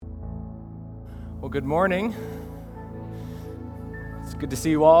Well, good morning. It's good to see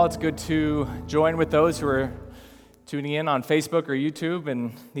you all. It's good to join with those who are tuning in on Facebook or YouTube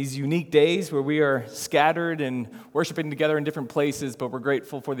in these unique days where we are scattered and worshiping together in different places, but we're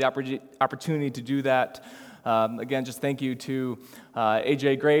grateful for the opportunity to do that. Again, just thank you to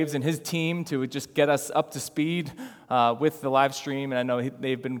AJ Graves and his team to just get us up to speed with the live stream, and I know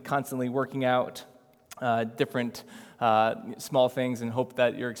they've been constantly working out different small things, and hope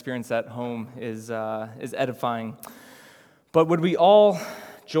that your experience at home is edifying. But would we all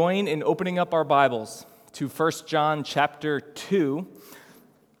join in opening up our Bibles to 1 John chapter 2?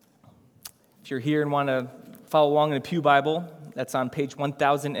 If you're here and want to follow along in a pew Bible, that's on page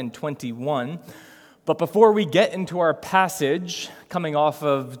 1021. But before we get into our passage, coming off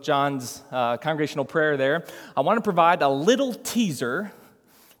of John's congregational prayer there, I want to provide a little teaser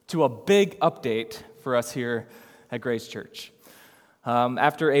to a big update for us here at Grace Church.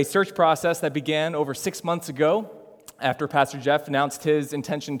 After a search process that began over 6 months ago, after Pastor Jeff announced his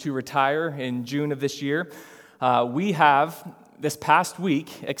intention to retire in June of this year, we have, this past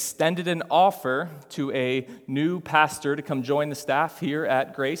week, extended an offer to a new pastor to come join the staff here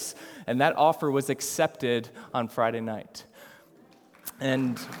at Grace, and that offer was accepted on Friday night.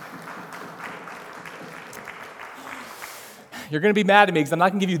 And you're going to be mad at me because I'm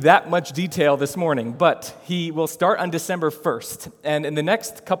not going to give you that much detail this morning, but he will start on December 1st. And in the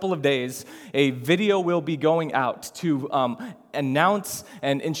next couple of days, a video will be going out to announce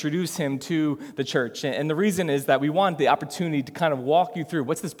and introduce him to the church. And the reason is that we want the opportunity to kind of walk you through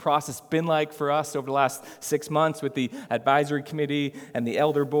what's this process been like for us over the last 6 months with the advisory committee and the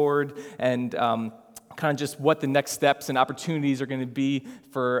elder board, and kind of just what the next steps and opportunities are going to be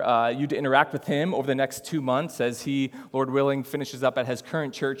for you to interact with him over the next 2 months as he, Lord willing, finishes up at his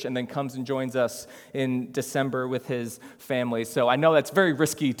current church and then comes and joins us in December with his family. So I know that's very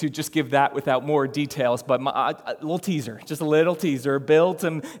risky to just give that without more details, but a little teaser, just a little teaser, build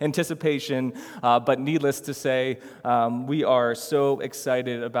some anticipation, but needless to say, we are so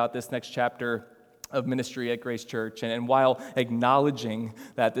excited about this next chapter of ministry at Grace Church, and while acknowledging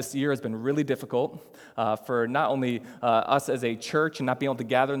that this year has been really difficult for not only us as a church and not being able to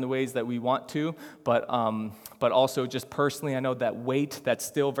gather in the ways that we want to, but also just personally, I know that weight that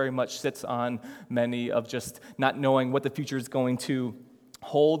still very much sits on many of just not knowing what the future is going to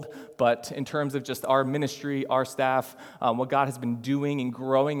hold, but in terms of just our ministry, our staff, what God has been doing and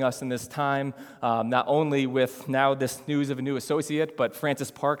growing us in this time, not only with now this news of a new associate, but Francis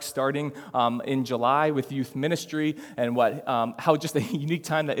Park starting in July with youth ministry, and how just a unique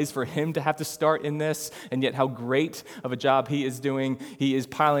time that is for him to have to start in this, and yet how great of a job he is doing. He is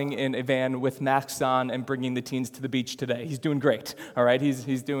piling in a van with masks on and bringing the teens to the beach today. He's doing great, all right?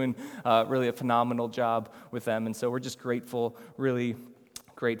 He's doing really a phenomenal job with them, and so we're just grateful, really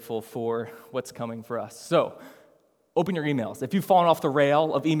grateful for what's coming for us. So, open your emails. If you've fallen off the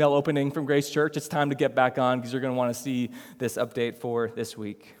rail of email opening from Grace Church, it's time to get back on because you're going to want to see this update for this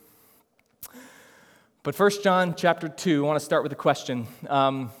week. But 1 John chapter 2, I want to start with a question.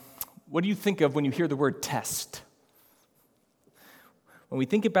 What do you think of when you hear the word test? When we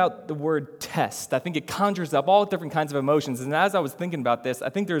think about the word test, I think it conjures up all different kinds of emotions. And as I was thinking about this, I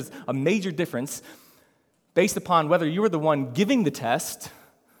think there's a major difference based upon whether you were the one giving the test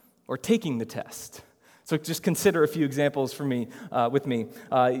or taking the test. So just consider a few examples with me.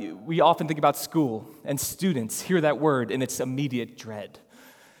 We often think about school, and students hear that word and it's immediate dread.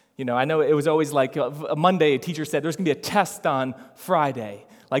 You know, I know it was always like a Monday, a teacher said there's going to be a test on Friday,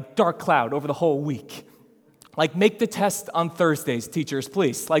 like dark cloud over the whole week. Like, make the test on Thursdays, teachers,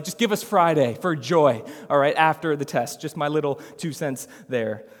 please. Like, just give us Friday for joy, all right, after the test. Just my little 2 cents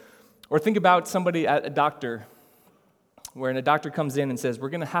there. Or think about somebody at a doctor, where a doctor comes in and says, we're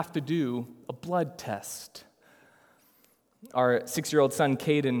going to have to do a blood test. Our 6-year-old son,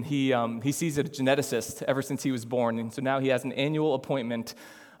 Caden, he sees a geneticist ever since he was born, and so now he has an annual appointment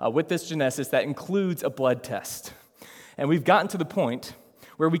with this geneticist that includes a blood test. And we've gotten to the point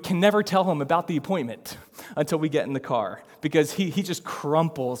where we can never tell him about the appointment until we get in the car, because he just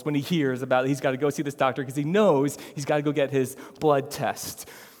crumples when he hears about it. He's got to go see this doctor because he knows he's got to go get his blood test.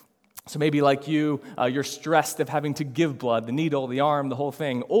 So maybe like you're stressed of having to give blood, the needle, the arm, the whole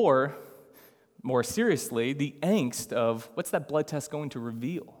thing, or more seriously, the angst of what's that blood test going to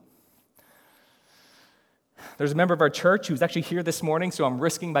reveal? There's a member of our church who's actually here this morning, so I'm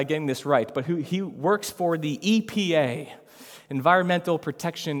risking by getting this right, but he works for the EPA, Environmental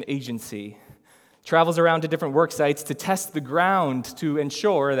Protection Agency, travels around to different work sites to test the ground to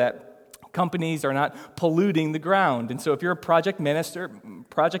ensure that companies are not polluting the ground. And so if you're a project manager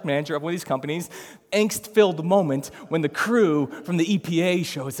of one of these companies, angst-filled moment when the crew from the EPA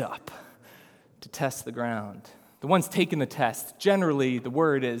shows up. to test the ground. The ones taking the test, generally the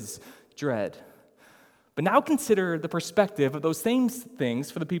word is dread. But now consider the perspective of those same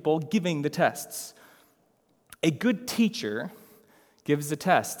things for the people giving the tests. A good teacher gives a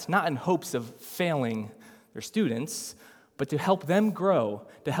test, not in hopes of failing their students, but to help them grow,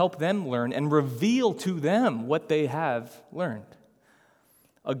 to help them learn, and reveal to them what they have learned.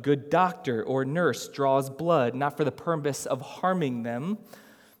 A good doctor or nurse draws blood, not for the purpose of harming them,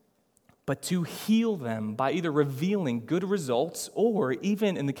 but to heal them by either revealing good results or,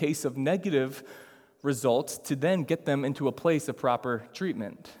 even in the case of negative results, to then get them into a place of proper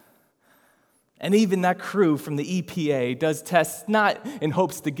treatment. And even that crew from the EPA does tests not in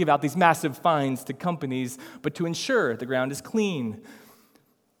hopes to give out these massive fines to companies, but to ensure the ground is clean,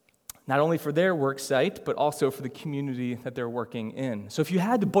 not only for their work site, but also for the community that they're working in. So if you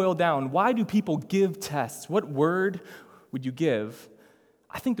had to boil down, why do people give tests? What word would you give?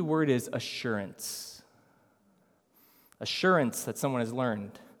 I think the word is assurance. Assurance that someone has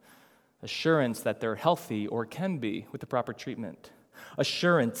learned. Assurance that they're healthy or can be with the proper treatment.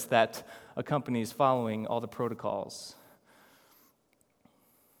 Assurance that a company is following all the protocols.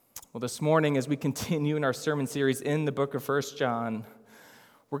 Well, this morning, as we continue in our sermon series in the book of 1 John,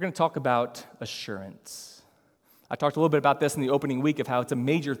 we're going to talk about assurance. I talked a little bit about this in the opening week of how it's a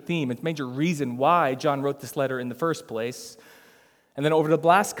major theme, it's a major reason why John wrote this letter in the first place. And then over the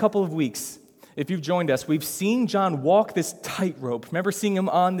last couple of weeks, if you've joined us, we've seen John walk this tightrope. Remember seeing him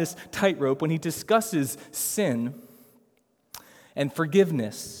on this tightrope when he discusses sin and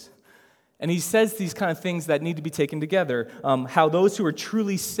forgiveness. And he says these kind of things that need to be taken together. How those who are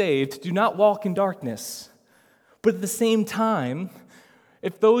truly saved do not walk in darkness. But at the same time,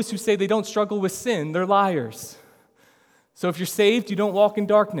 if those who say they don't struggle with sin, they're liars. So if you're saved, you don't walk in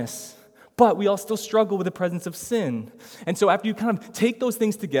darkness. But we all still struggle with the presence of sin. And so after you kind of take those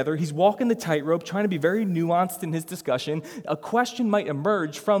things together, he's walking the tightrope, trying to be very nuanced in his discussion. A question might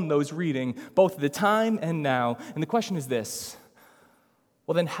emerge from those reading, both at the time and now. And the question is this: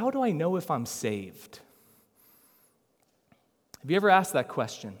 well, then how do I know if I'm saved? Have you ever asked that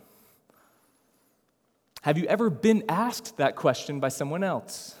question? Have you ever been asked that question by someone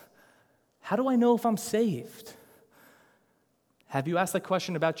else? How do I know if I'm saved? Have you asked that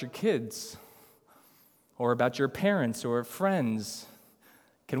question about your kids or about your parents or friends?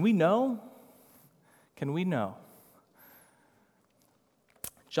 Can we know? Can we know?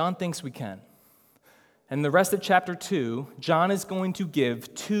 John thinks we can. And the rest of chapter 2, John is going to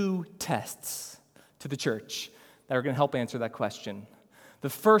give 2 tests to the church that are going to help answer that question. The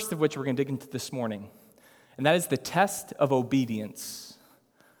first of which we're going to dig into this morning, and that is the test of obedience.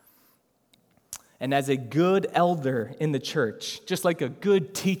 And as a good elder in the church, just like a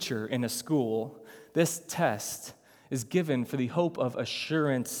good teacher in a school, this test is given for the hope of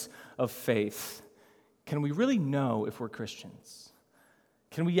assurance of faith. Can we really know if we're Christians?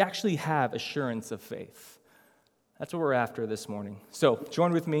 Can we actually have assurance of faith? That's what we're after this morning. So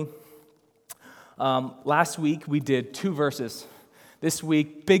join with me. Last week we did 2 verses. This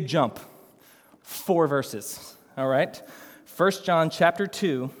week, big jump, 4 verses. All right? 1 John chapter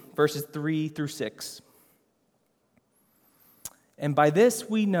 2, verses 3 through 6. And by this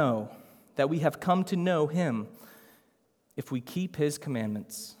we know that we have come to know him if we keep his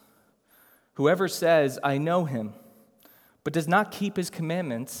commandments. Whoever says, I know him, but does not keep his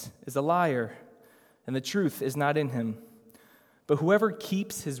commandments is a liar, and the truth is not in him. But whoever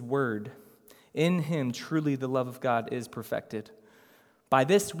keeps his word, in him truly the love of God is perfected. By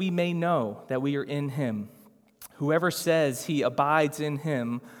this we may know that we are in him. Whoever says he abides in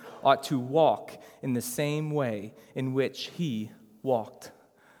him ought to walk in the same way in which he walked.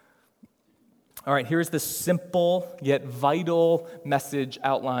 All right, here's the simple yet vital message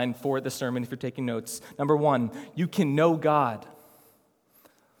outline for the sermon if you're taking notes. Number 1, you can know God.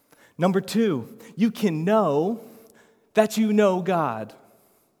 Number 2, you can know that you know God.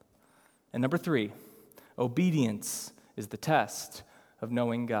 And number 3, obedience is the test of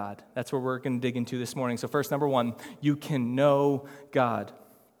knowing God. That's where we're going to dig into this morning. So first, number 1, you can know God.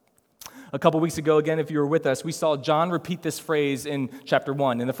 A couple weeks ago, again, if you were with us, we saw John repeat this phrase in chapter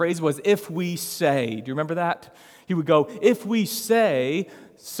 1. And the phrase was, if we say. Do you remember that? He would go, if we say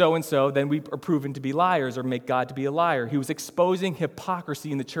so-and-so, then we are proven to be liars or make God to be a liar. He was exposing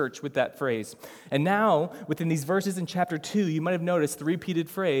hypocrisy in the church with that phrase. And now, within these verses in chapter 2, you might have noticed the repeated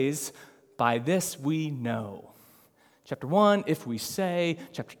phrase, by this we know. Chapter 1, if we say.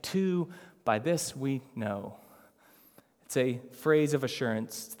 Chapter 2, by this we know. It's a phrase of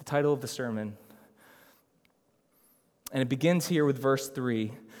assurance. It's the title of the sermon. And it begins here with verse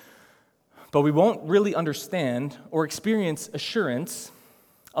 3. But we won't really understand or experience assurance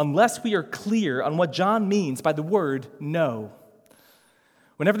unless we are clear on what John means by the word know.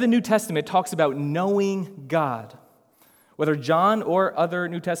 Whenever the New Testament talks about knowing God, whether John or other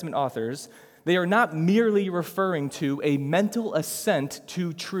New Testament authors, they are not merely referring to a mental assent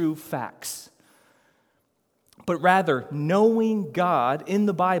to true facts, but rather knowing God in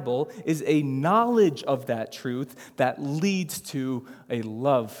the Bible is a knowledge of that truth that leads to a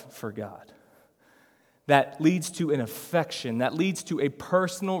love for God, that leads to an affection, that leads to a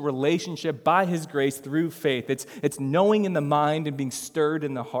personal relationship by His grace through faith. It's knowing in the mind and being stirred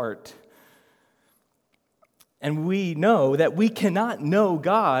in the heart. And we know that we cannot know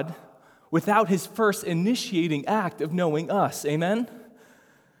God without His first initiating act of knowing us. Amen?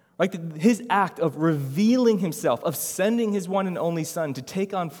 Like His act of revealing Himself, of sending His one and only Son to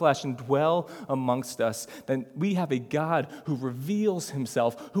take on flesh and dwell amongst us. Then we have a God who reveals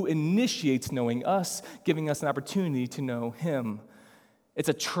Himself, who initiates knowing us, giving us an opportunity to know Him. It's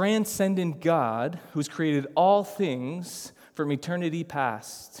a transcendent God who's created all things from eternity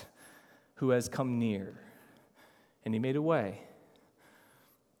past, who has come near. And He made a way.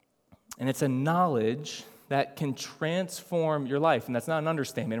 And it's a knowledge that can transform your life. And that's not an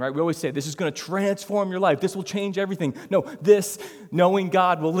understatement, right? We always say, this is going to transform your life. This will change everything. No, this, knowing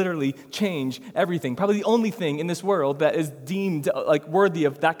God, will literally change everything. Probably the only thing in this world that is deemed like worthy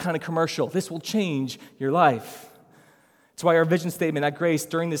of that kind of commercial. This will change your life. That's why our vision statement at Grace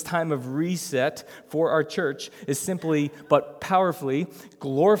during this time of reset for our church is simply but powerfully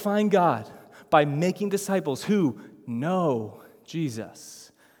glorifying God by making disciples who know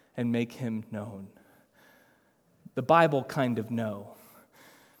Jesus and make Him known. The Bible kind of know.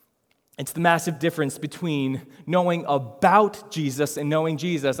 It's the massive difference between knowing about Jesus and knowing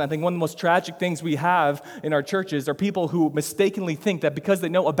Jesus. I think one of the most tragic things we have in our churches are people who mistakenly think that because they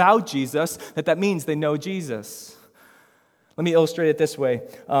know about Jesus, that means they know Jesus. Let me illustrate it this way.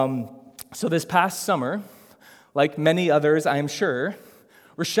 So this past summer, like many others, I am sure,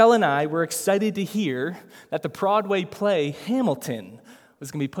 Rochelle and I were excited to hear that the Broadway play Hamilton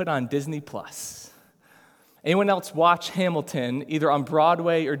was going to be put on Disney+. Anyone else watch Hamilton either on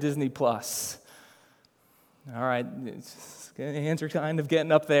Broadway or Disney+? All right, hands are kind of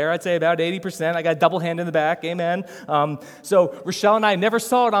getting up there. I'd say about 80%. I got a double hand in the back, amen. So Rochelle and I never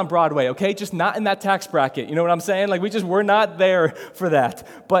saw it on Broadway, okay? Just not in that tax bracket, you know what I'm saying? Like we just were not there for that.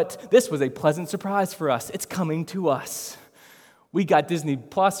 But this was a pleasant surprise for us. It's coming to us. We got Disney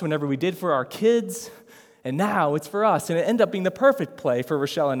Plus whenever we did for our kids, and now it's for us. And it ended up being the perfect play for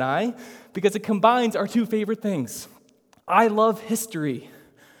Rochelle and I because it combines our two favorite things. I love history.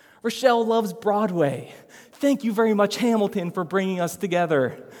 Rochelle loves Broadway. Thank you very much, Hamilton, for bringing us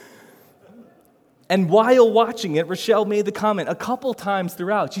together. And while watching it, Rochelle made the comment a couple times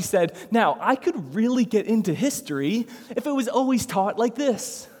throughout. She said, now, I could really get into history if it was always taught like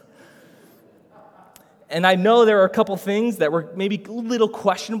this. And I know there are a couple things that were maybe a little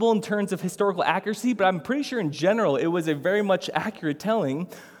questionable in terms of historical accuracy, but I'm pretty sure in general it was a very much accurate telling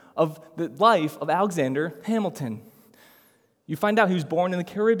of the life of Alexander Hamilton. You find out he was born in the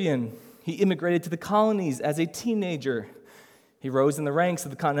Caribbean. He immigrated to the colonies as a teenager. He rose in the ranks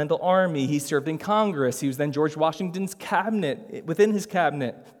of the Continental Army. He served in Congress. He was then George Washington's cabinet, within his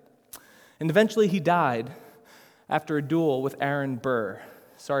cabinet. And eventually he died after a duel with Aaron Burr.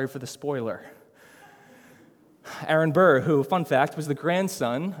 Sorry for the spoiler. Aaron Burr, who, fun fact, was the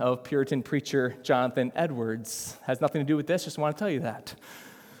grandson of Puritan preacher Jonathan Edwards. Has nothing to do with this, just want to tell you that.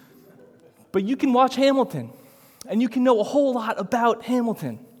 But you can watch Hamilton, and you can know a whole lot about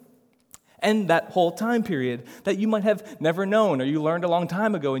Hamilton and that whole time period that you might have never known or you learned a long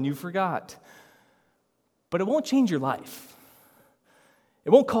time ago and you forgot. But it won't change your life.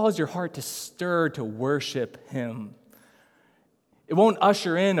 It won't cause your heart to stir to worship Him. It won't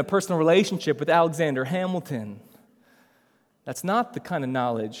usher in a personal relationship with Alexander Hamilton. That's not the kind of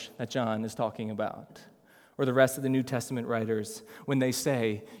knowledge that John is talking about, or the rest of the New Testament writers, when they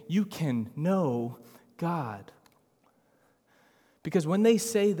say, you can know God. Because when they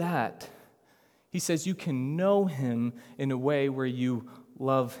say that, he says you can know Him in a way where you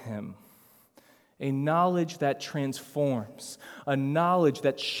love Him. A knowledge that transforms, a knowledge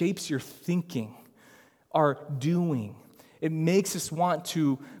that shapes your thinking, our doing. It makes us want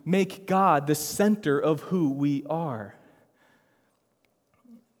to make God the center of who we are.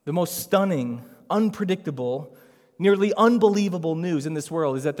 The most stunning, unpredictable, nearly unbelievable news in this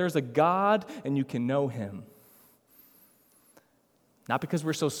world is that there's a God and you can know Him. Not because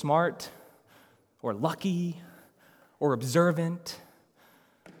we're so smart or lucky or observant,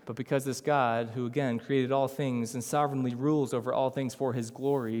 But because this God, who again created all things and sovereignly rules over all things for his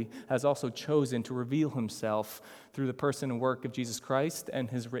glory, has also chosen to reveal himself through the person and work of Jesus Christ and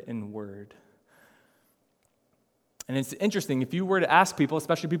his written word. And it's interesting, if you were to ask people,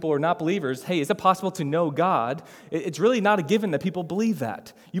 especially people who are not believers, hey, is it possible to know God? It's really not a given that people believe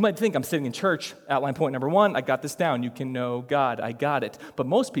that. You might think, I'm sitting in church, outline point number 1, I got this down, you can know God, I got it. But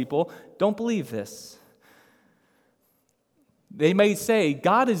most people don't believe this. They may say,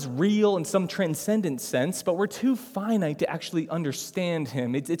 God is real in some transcendent sense, but we're too finite to actually understand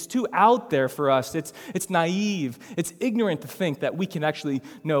him. It's too out there for us. It's naive. It's ignorant to think that we can actually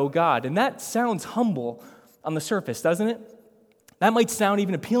know God. And that sounds humble on the surface, doesn't it? That might sound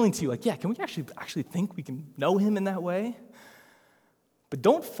even appealing to you, like, yeah, can we actually think we can know him in that way? But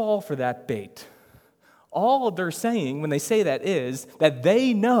don't fall for that bait. All they're saying when they say that is that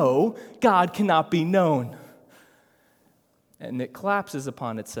they know God cannot be known. And it collapses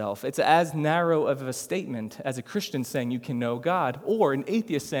upon itself. It's as narrow of a statement as a Christian saying you can know God, or an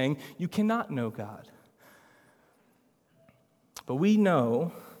atheist saying you cannot know God. But we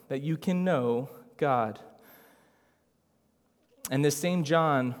know that you can know God. And this same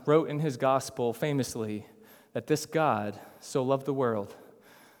John wrote in his gospel famously that this God so loved the world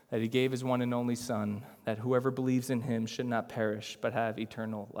that he gave his one and only Son, that whoever believes in him should not perish but have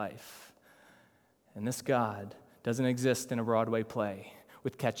eternal life. And this God doesn't exist in a Broadway play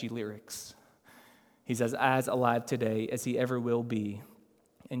with catchy lyrics. He's as alive today as he ever will be,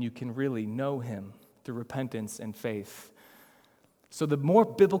 and you can really know him through repentance and faith. So the more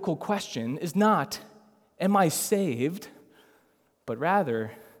biblical question is not, am I saved? But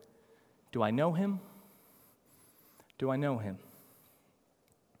rather, do I know him? Do I know him?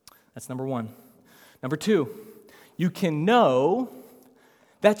 That's number 1. Number 2, you can know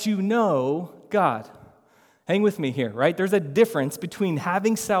that you know God. Hang with me here, right? There's a difference between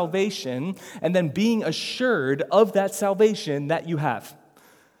having salvation and then being assured of that salvation that you have.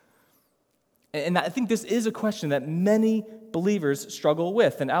 And I think this is a question that many believers struggle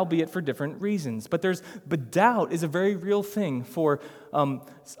with, and albeit for different reasons. But doubt is a very real thing.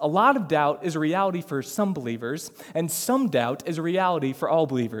 A lot of doubt is a reality for some believers, and some doubt is a reality for all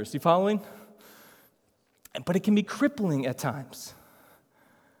believers. You following? But it can be crippling at times.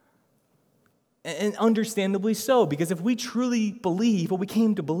 And understandably so, because if we truly believe what we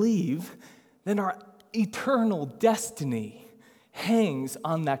came to believe, then our eternal destiny hangs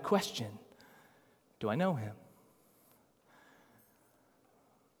on that question. Do I know him?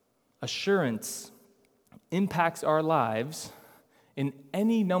 Assurance impacts our lives in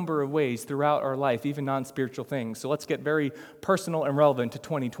any number of ways throughout our life, even non-spiritual things. So let's get very personal and relevant to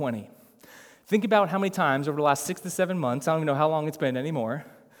 2020. Think about how many times over the last 6 to 7 months, I don't even know how long it's been anymore,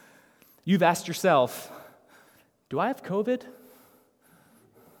 you've asked yourself, do I have COVID?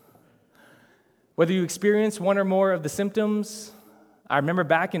 Whether you experience one or more of the symptoms, I remember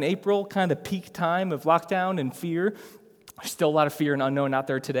back in April, kind of peak time of lockdown and fear. There's still a lot of fear and unknown out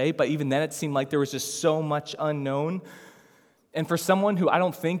there today, but even then it seemed like there was just so much unknown. And for someone who I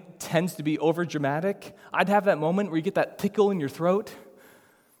don't think tends to be overdramatic, I'd have that moment where you get that tickle in your throat,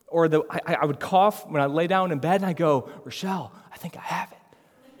 or I would cough when I lay down in bed and I go, Rochelle, I think I have it.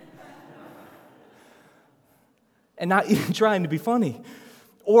 And not even trying to be funny.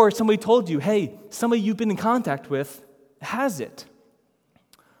 Or somebody told you, hey, somebody you've been in contact with has it.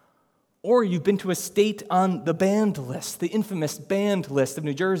 Or you've been to a state on the banned list, the infamous banned list of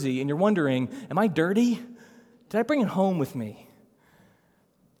New Jersey, and you're wondering, am I dirty? Did I bring it home with me?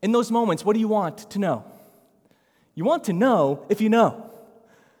 In those moments, what do you want to know? You want to know if you know.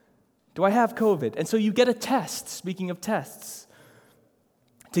 Do I have COVID? And so you get a test, speaking of tests,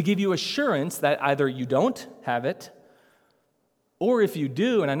 to give you assurance that either you don't have it, or if you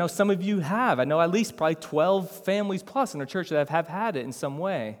do, and I know some of you have, I know at least probably 12 families plus in our church that have had it in some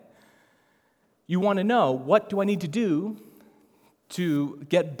way. You want to know, what do I need to do to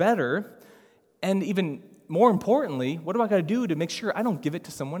get better? And even more importantly, what do I got to do to make sure I don't give it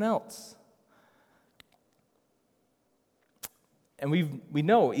to someone else? And we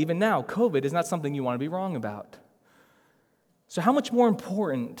know, even now, COVID is not something you want to be wrong about. So how much more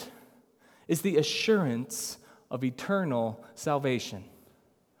important is the assurance of eternal salvation?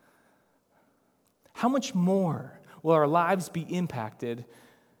 How much more will our lives be impacted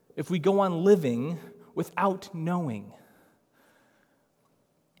if we go on living without knowing?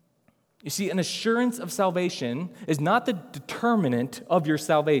 You see, an assurance of salvation is not the determinant of your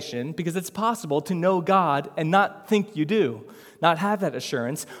salvation, because it's possible to know God and not think you do, not have that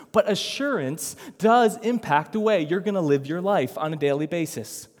assurance, but assurance does impact the way you're going to live your life on a daily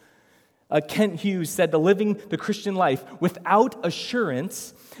basis. Kent Hughes said, living the Christian life without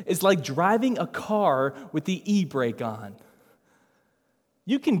assurance is like driving a car with the e-brake on.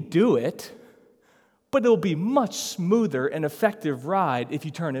 You can do it, but it'll be much smoother and effective ride if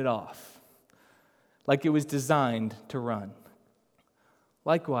you turn it off, like it was designed to run.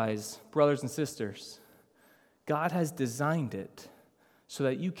 Likewise, brothers and sisters, God has designed it so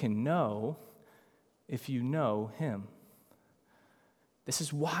that you can know if you know Him. This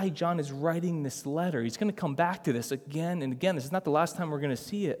is why John is writing this letter. He's going to come back to this again and again. This is not the last time we're going to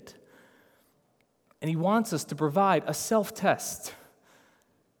see it. And he wants us to provide a self-test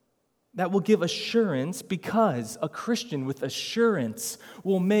that will give assurance, because a Christian with assurance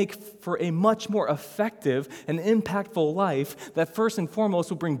will make for a much more effective and impactful life that first and foremost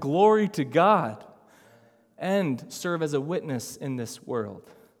will bring glory to God and serve as a witness in this world.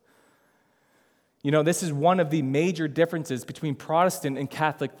 You know, this is one of the major differences between Protestant and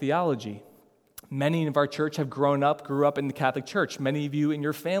Catholic theology. Many of our church grew up in the Catholic Church. Many of you in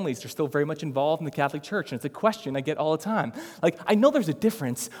your families are still very much involved in the Catholic Church, and it's a question I get all the time. Like, I know there's a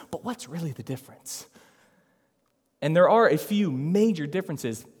difference, but what's really the difference? And there are a few major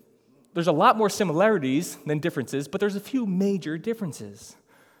differences. There's a lot more similarities than differences, but there's a few major differences.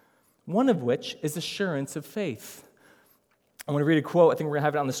 One of which is assurance of faith. I want to read a quote, I think we're going to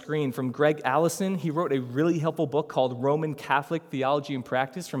have it on the screen, from Greg Allison. He wrote a really helpful book called Roman Catholic Theology and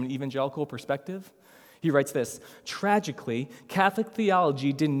Practice from an evangelical perspective. He writes this: "Tragically, Catholic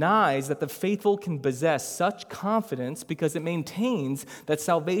theology denies that the faithful can possess such confidence because it maintains that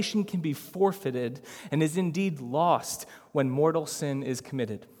salvation can be forfeited and is indeed lost when mortal sin is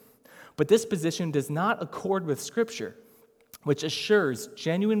committed. But this position does not accord with Scripture, which assures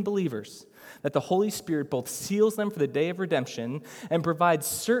genuine believers that the Holy Spirit both seals them for the day of redemption and provides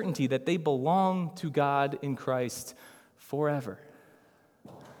certainty that they belong to God in Christ forever."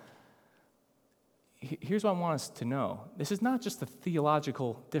 Here's what I want us to know. This is not just a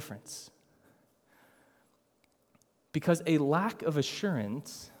theological difference. Because a lack of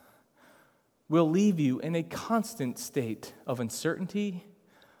assurance will leave you in a constant state of uncertainty,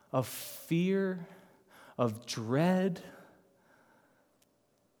 of fear, of dread.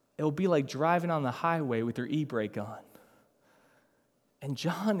 It'll be like driving on the highway with your e-brake on. And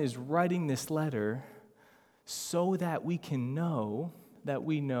John is writing this letter so that we can know that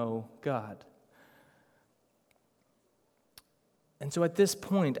we know God. And so at this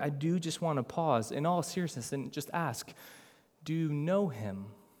point, I do just want to pause in all seriousness and just ask, do you know Him?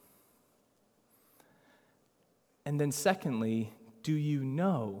 And then secondly, do you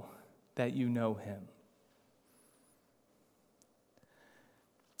know that you know Him?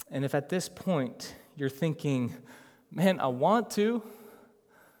 And if at this point you're thinking, man, I want to.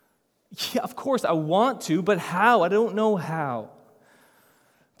 Yeah, of course I want to, but how? I don't know how.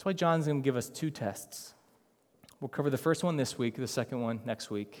 That's why John's going to give us two tests. We'll cover the first one this week, the second one next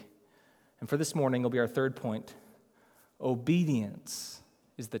week. And for this morning, it'll be our third point. Obedience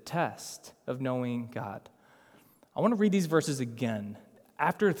is the test of knowing God. I want to read these verses again.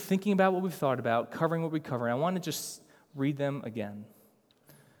 After thinking about what we've thought about, covering what we cover, I want to just read them again.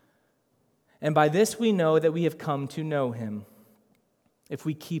 "And by this we know that we have come to know Him, if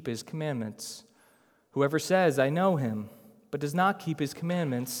we keep His commandments. Whoever says, 'I know Him,' but does not keep His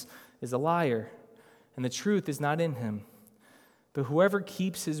commandments is a liar, and the truth is not in him. But whoever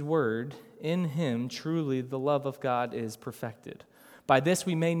keeps His word, in him truly the love of God is perfected. By this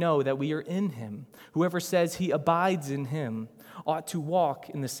we may know that we are in Him. Whoever says he abides in Him ought to walk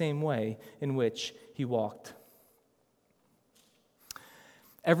in the same way in which He walked."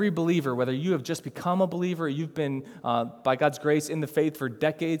 Every believer, whether you have just become a believer or you've been, by God's grace, in the faith for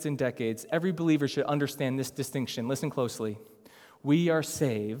decades and decades, every believer should understand this distinction. Listen closely. We are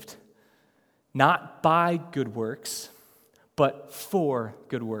saved not by good works, but for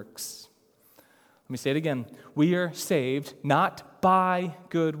good works. Let me say it again. We are saved not by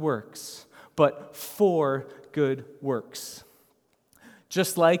good works, but for good works.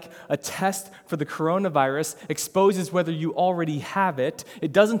 Just like a test for the coronavirus exposes whether you already have it,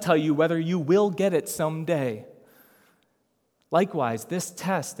 it doesn't tell you whether you will get it someday. Likewise, this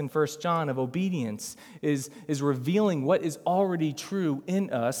test in 1 John of obedience is revealing what is already true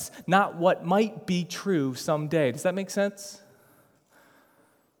in us, not what might be true someday. Does that make sense?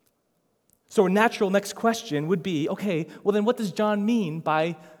 So a natural next question would be, okay, well then what does John mean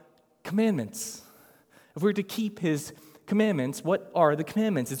by commandments? If we were to keep His commandments, what are the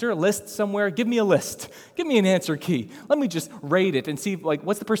commandments? Is there a list somewhere? Give me a list. Give me an answer key. Let me just rate it and see,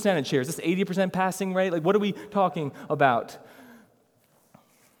 what's the percentage here? Is this 80% passing rate? What are we talking about?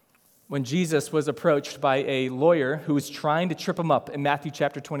 When Jesus was approached by a lawyer who was trying to trip Him up in Matthew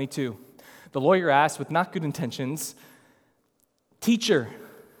chapter 22, The lawyer asked with not good intentions, "Teacher,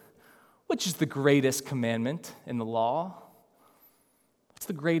 which is the greatest commandment in the law?" What's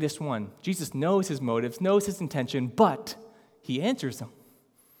the greatest one? Jesus knows his motives, knows his intention, but he answers them.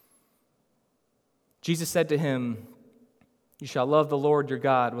 Jesus said to him, "You shall love the Lord your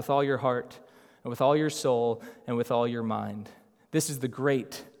God with all your heart and with all your soul and with all your mind. This is the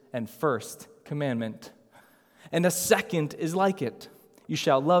great and first commandment. And a second is like it. You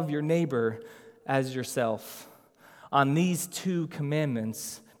shall love your neighbor as yourself. On these two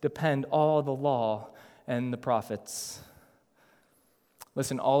commandments depend all the law and the prophets."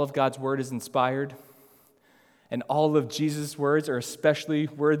 Listen, all of God's word is inspired, and all of Jesus' words are especially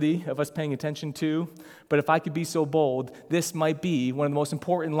worthy of us paying attention to. But if I could be so bold, this might be one of the most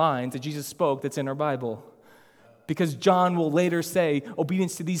important lines that Jesus spoke that's in our Bible. Because John will later say,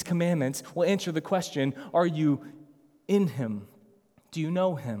 obedience to these commandments will answer the question, are you in him? Do you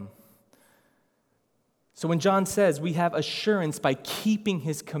know him? So when John says we have assurance by keeping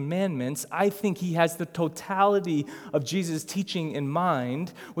his commandments, I think he has the totality of Jesus' teaching in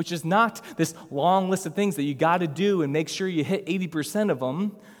mind, which is not this long list of things that you got to do and make sure you hit 80% of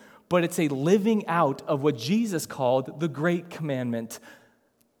them, but it's a living out of what Jesus called the great commandment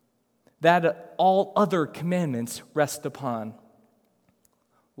that all other commandments rest upon.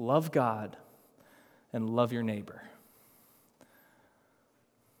 Love God and love your neighbor.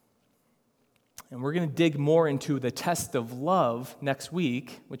 And we're going to dig more into the test of love next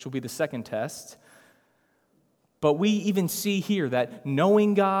week, which will be the second test. But we even see here that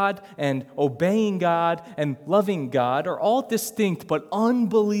knowing God and obeying God and loving God are all distinct but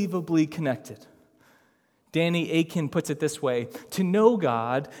unbelievably connected. Danny Akin puts it this way: to know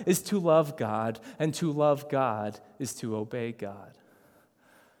God is to love God, and to love God is to obey God.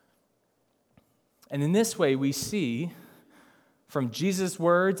 And in this way, we see from Jesus'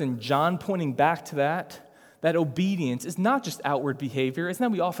 words and John pointing back to that obedience is not just outward behavior. Isn't that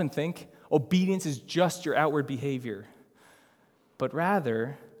we often think obedience is just your outward behavior? But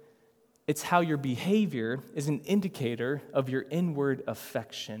rather, it's how your behavior is an indicator of your inward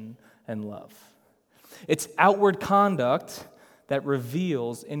affection and love. It's outward conduct that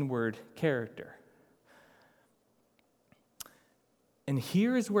reveals inward character. And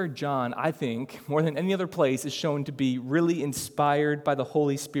here is where John, I think, more than any other place, is shown to be really inspired by the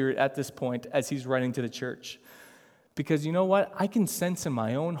Holy Spirit at this point as he's writing to the church. Because you know what? I can sense in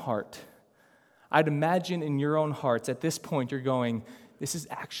my own heart, I'd imagine in your own hearts at this point you're going, this is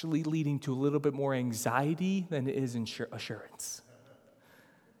actually leading to a little bit more anxiety than it is assurance.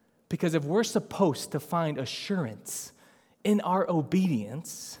 Because if we're supposed to find assurance in our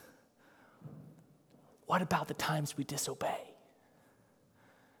obedience, what about the times we disobey?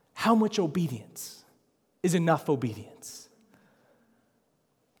 How much obedience is enough obedience?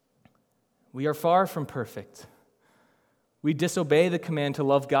 We are far from perfect. We disobey the command to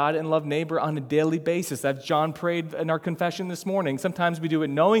love God and love neighbor on a daily basis. As John prayed in our confession this morning, sometimes we do it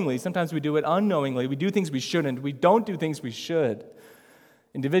knowingly, sometimes we do it unknowingly. We do things we shouldn't. We don't do things we should,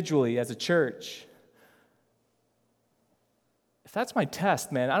 individually, as a church. If that's my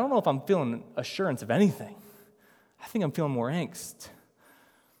test, man, I don't know if I'm feeling assurance of anything. I think I'm feeling more angst.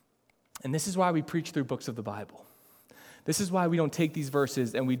 And this is why we preach through books of the Bible. This is why we don't take these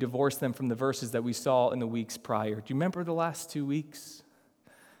verses and we divorce them from the verses that we saw in the weeks prior. Do you remember the last 2 weeks?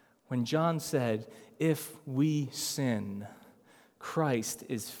 When John said, if we sin, Christ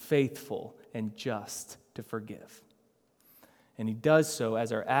is faithful and just to forgive. And he does so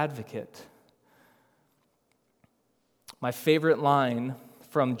as our advocate. My favorite line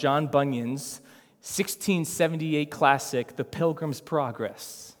from John Bunyan's 1678 classic, The Pilgrim's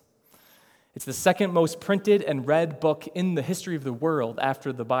Progress. It's the second most printed and read book in the history of the world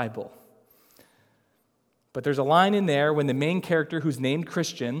after the Bible. But there's a line in there when the main character, who's named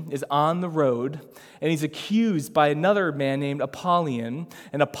Christian, is on the road, and he's accused by another man named Apollyon,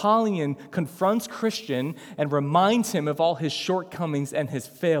 and Apollyon confronts Christian and reminds him of all his shortcomings and his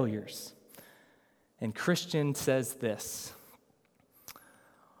failures. And Christian says this: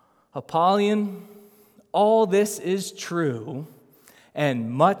 Apollyon, all this is true,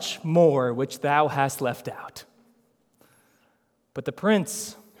 and much more which thou hast left out. But the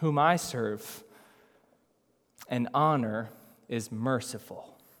prince whom I serve and honor is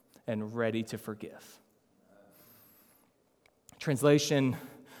merciful and ready to forgive. Translation: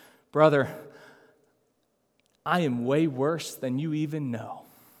 brother, I am way worse than you even know,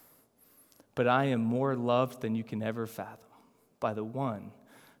 but I am more loved than you can ever fathom by the one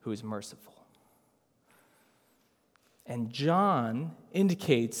who is merciful. And John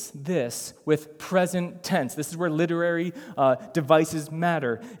indicates this with present tense. This is where literary devices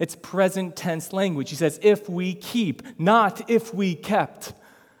matter. It's present tense language. He says, if we keep, not if we kept.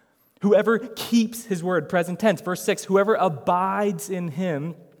 Whoever keeps his word, present tense. Verse 6, whoever abides in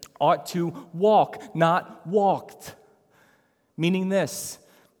him ought to walk, not walked. Meaning this,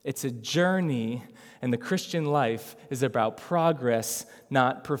 it's a journey, and the Christian life is about progress,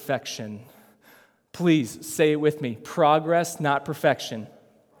 not perfection. Please say it with me. Progress, not perfection.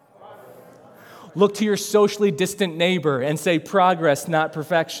 Look to your socially distant neighbor and say progress, not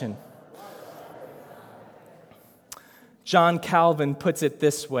perfection. John Calvin puts it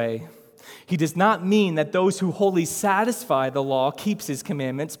this way. He does not mean that those who wholly satisfy the law keeps his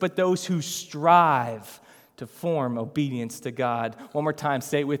commandments, but those who strive to form obedience to God. One more time,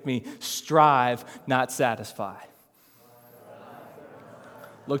 say it with me. Strive, not satisfy.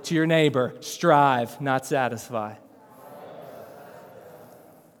 Look to your neighbor. Strive, not satisfy.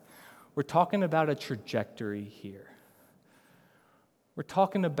 We're talking about a trajectory here. We're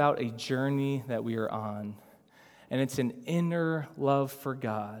talking about a journey that we are on, and it's an inner love for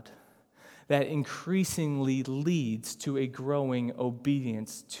God that increasingly leads to a growing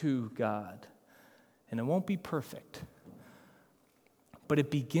obedience to God. And it won't be perfect, but it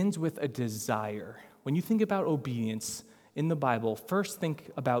begins with a desire. When you think about obedience in the Bible, first think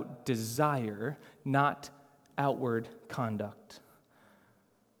about desire, not outward conduct.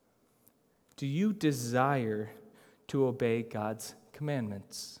 Do you desire to obey God's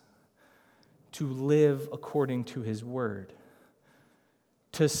commandments? To live according to His word?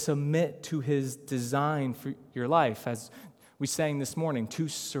 To submit to His design for your life, as we sang this morning, to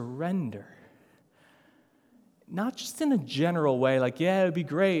surrender? Not just in a general way, like, yeah, it would be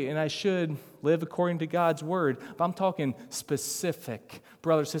great, and I should live according to God's word, but I'm talking specific.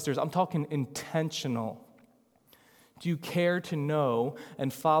 Brothers, sisters, I'm talking intentional. Do you care to know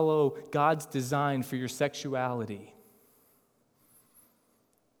and follow God's design for your sexuality?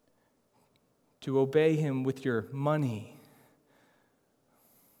 To obey Him with your money,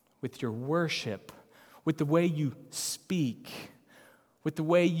 with your worship, with the way you speak, with the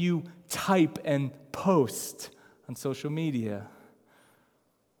way you type and post on social media,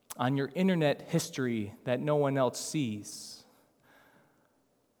 on your internet history that no one else sees,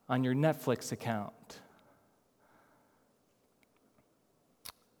 on your Netflix account?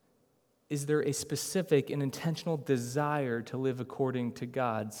 Is there a specific and intentional desire to live according to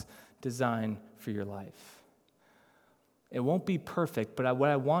God's design for your life? It won't be perfect, but what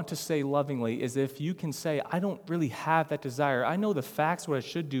I want to say lovingly is if you can say, I don't really have that desire. I know the facts, what I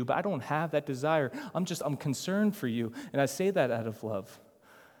should do, but I don't have that desire. I'm concerned for you, and I say that out of love.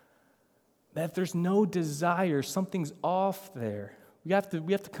 That if there's no desire, something's off there. We have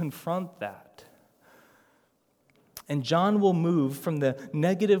to confront that. And John will move from the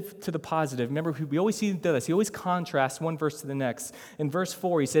negative to the positive. Remember, we always see him do this. He always contrasts one verse to the next. In verse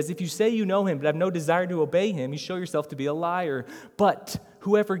 4, he says, if you say you know him but have no desire to obey him, you show yourself to be a liar. But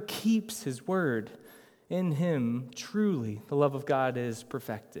whoever keeps his word, in him truly the love of God is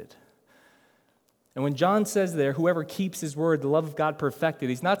perfected. And when John says there, whoever keeps his word, the love of God perfected,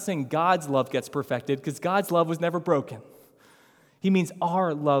 he's not saying God's love gets perfected, because God's love was never broken. He means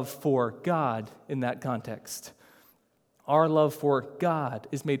our love for God in that context. Our love for God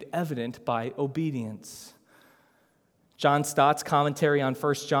is made evident by obedience. John Stott's commentary on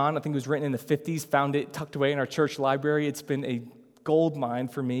 1 John, I think it was written in the 50s, found it tucked away in our church library. It's been a gold mine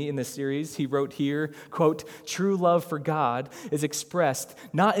for me in this series. He wrote here, quote, true love for God is expressed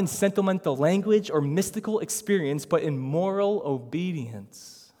not in sentimental language or mystical experience, but in moral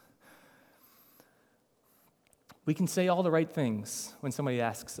obedience. We can say all the right things when somebody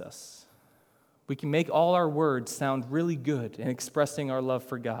asks us. We can make all our words sound really good in expressing our love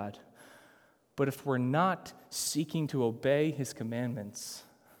for God. But if we're not seeking to obey His commandments,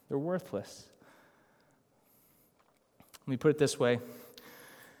 they're worthless. Let me put it this way.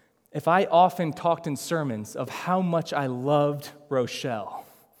 If I often talked in sermons of how much I loved Rochelle,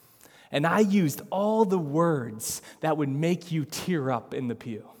 and I used all the words that would make you tear up in the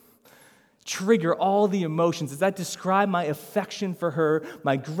pew, trigger all the emotions, as I describe my affection for her,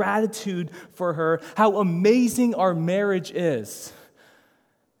 my gratitude for her, how amazing our marriage is.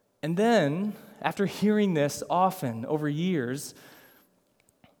 And then, after hearing this often over years,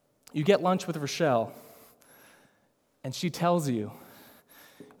 you get lunch with Rochelle, and she tells you,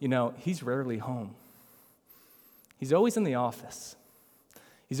 he's rarely home. He's always in the office.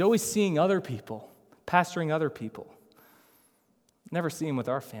 He's always seeing other people, pastoring other people. Never see him with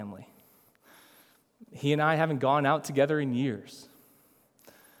our family. He and I haven't gone out together in years.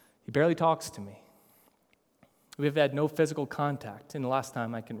 He barely talks to me. We've had no physical contact in the last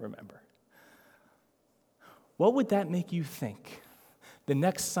time I can remember. What would that make you think? The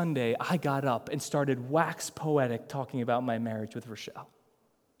next Sunday, I got up and started wax poetic talking about my marriage with Rochelle.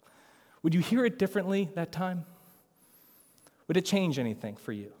 Would you hear it differently that time? Would it change anything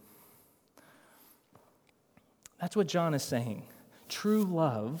for you? That's what John is saying. True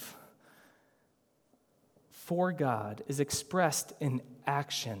love for God is expressed in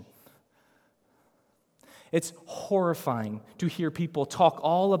action. It's horrifying to hear people talk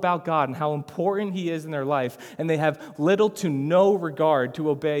all about God and how important He is in their life, and they have little to no regard to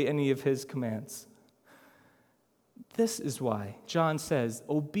obey any of His commands. This is why John says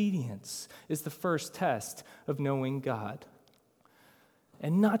obedience is the first test of knowing God.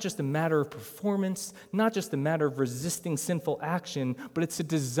 And not just a matter of performance, not just a matter of resisting sinful action, but it's a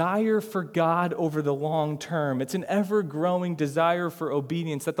desire for God over the long term. It's an ever-growing desire for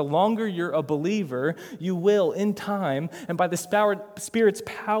obedience that the longer you're a believer, you will, in time, and by the Spirit's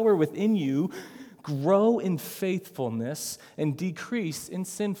power within you, grow in faithfulness and decrease in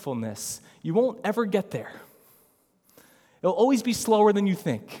sinfulness. You won't ever get there. It'll always be slower than you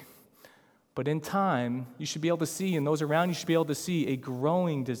think. But in time, you should be able to see, and those around you should be able to see, a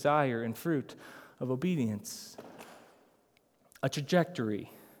growing desire and fruit of obedience, a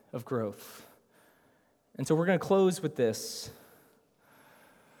trajectory of growth. And so we're going to close with this.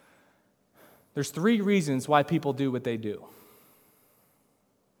 There's 3 reasons why people do what they do.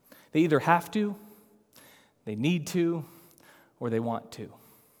 They either have to, they need to, or they want to.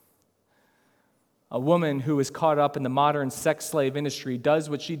 A woman who is caught up in the modern sex slave industry does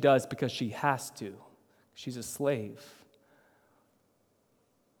what she does because she has to. She's a slave.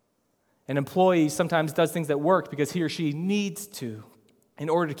 An employee sometimes does things at work because he or she needs to in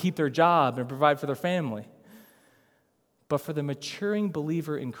order to keep their job and provide for their family. But for the maturing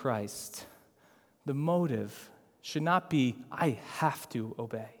believer in Christ, the motive should not be, I have to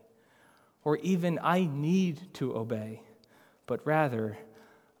obey, or even I need to obey, but rather,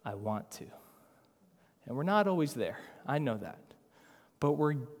 I want to. And we're not always there. I know that. But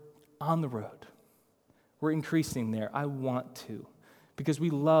we're on the road. We're increasing there. I want to. Because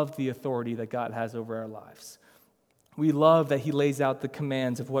we love the authority that God has over our lives. We love that He lays out the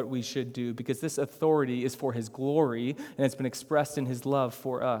commands of what we should do, because this authority is for His glory, and it's been expressed in His love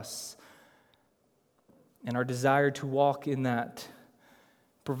for us. And our desire to walk in that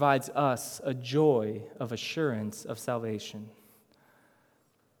provides us a joy of assurance of salvation.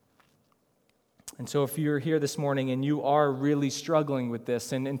 And so if you're here this morning and you are really struggling with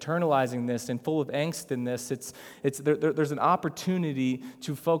this and internalizing this and full of angst in this, there's an opportunity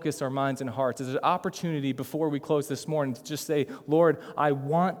to focus our minds and hearts. There's an opportunity before we close this morning to just say, Lord, I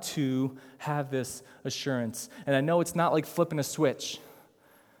want to have this assurance. And I know it's not like flipping a switch,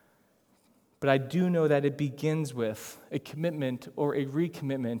 but I do know that it begins with a commitment or a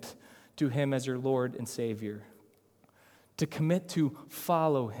recommitment to Him as your Lord and Savior. To commit to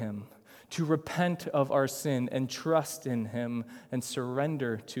follow Him, to repent of our sin and trust in Him and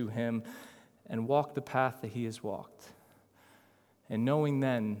surrender to Him and walk the path that He has walked. And knowing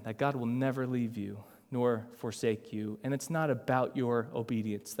then that God will never leave you nor forsake you. And it's not about your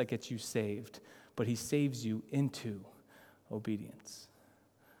obedience that gets you saved, but He saves you into obedience.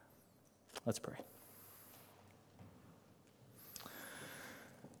 Let's pray.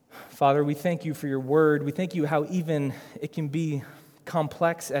 Father, we thank You for Your word. We thank You how even it can be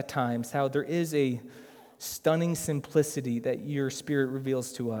complex at times, how there is a stunning simplicity that Your Spirit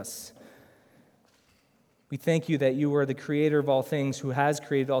reveals to us. We thank You that You are the creator of all things, who has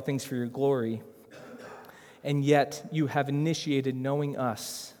created all things for Your glory, and yet You have initiated knowing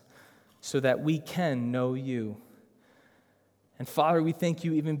us so that we can know You. And Father, we thank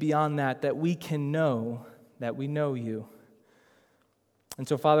You even beyond that we can know that we know You. And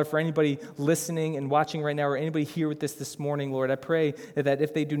so, Father, for anybody listening and watching right now, or anybody here with this morning, Lord, I pray that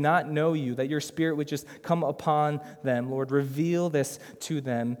if they do not know You, that Your Spirit would just come upon them, Lord, reveal this to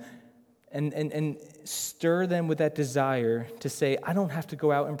them, and stir them with that desire to say, I don't have to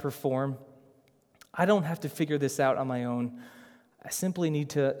go out and perform. I don't have to figure this out on my own. I simply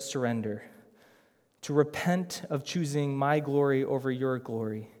need to surrender, to repent of choosing my glory over Your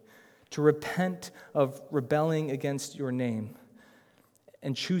glory, to repent of rebelling against Your name,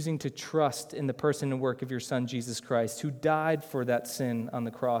 and choosing to trust in the person and work of Your Son, Jesus Christ, who died for that sin on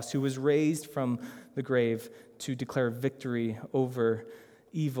the cross, who was raised from the grave to declare victory over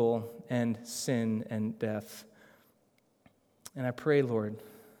evil and sin and death. And I pray, Lord,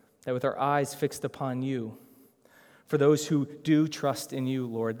 that with our eyes fixed upon You, for those who do trust in You,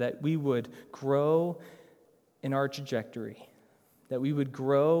 Lord, that we would grow in our trajectory, that we would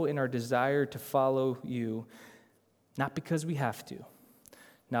grow in our desire to follow You, not because we have to,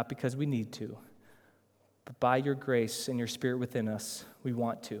 not because we need to, but by your grace and your Spirit within us, we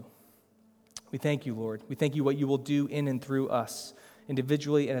want to. We thank you, Lord. We thank you what you will do in and through us,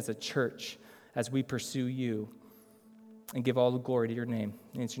 individually and as a church, as we pursue you and give all the glory to your name.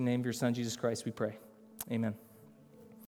 And it's your name of your Son, Jesus Christ, we pray. Amen.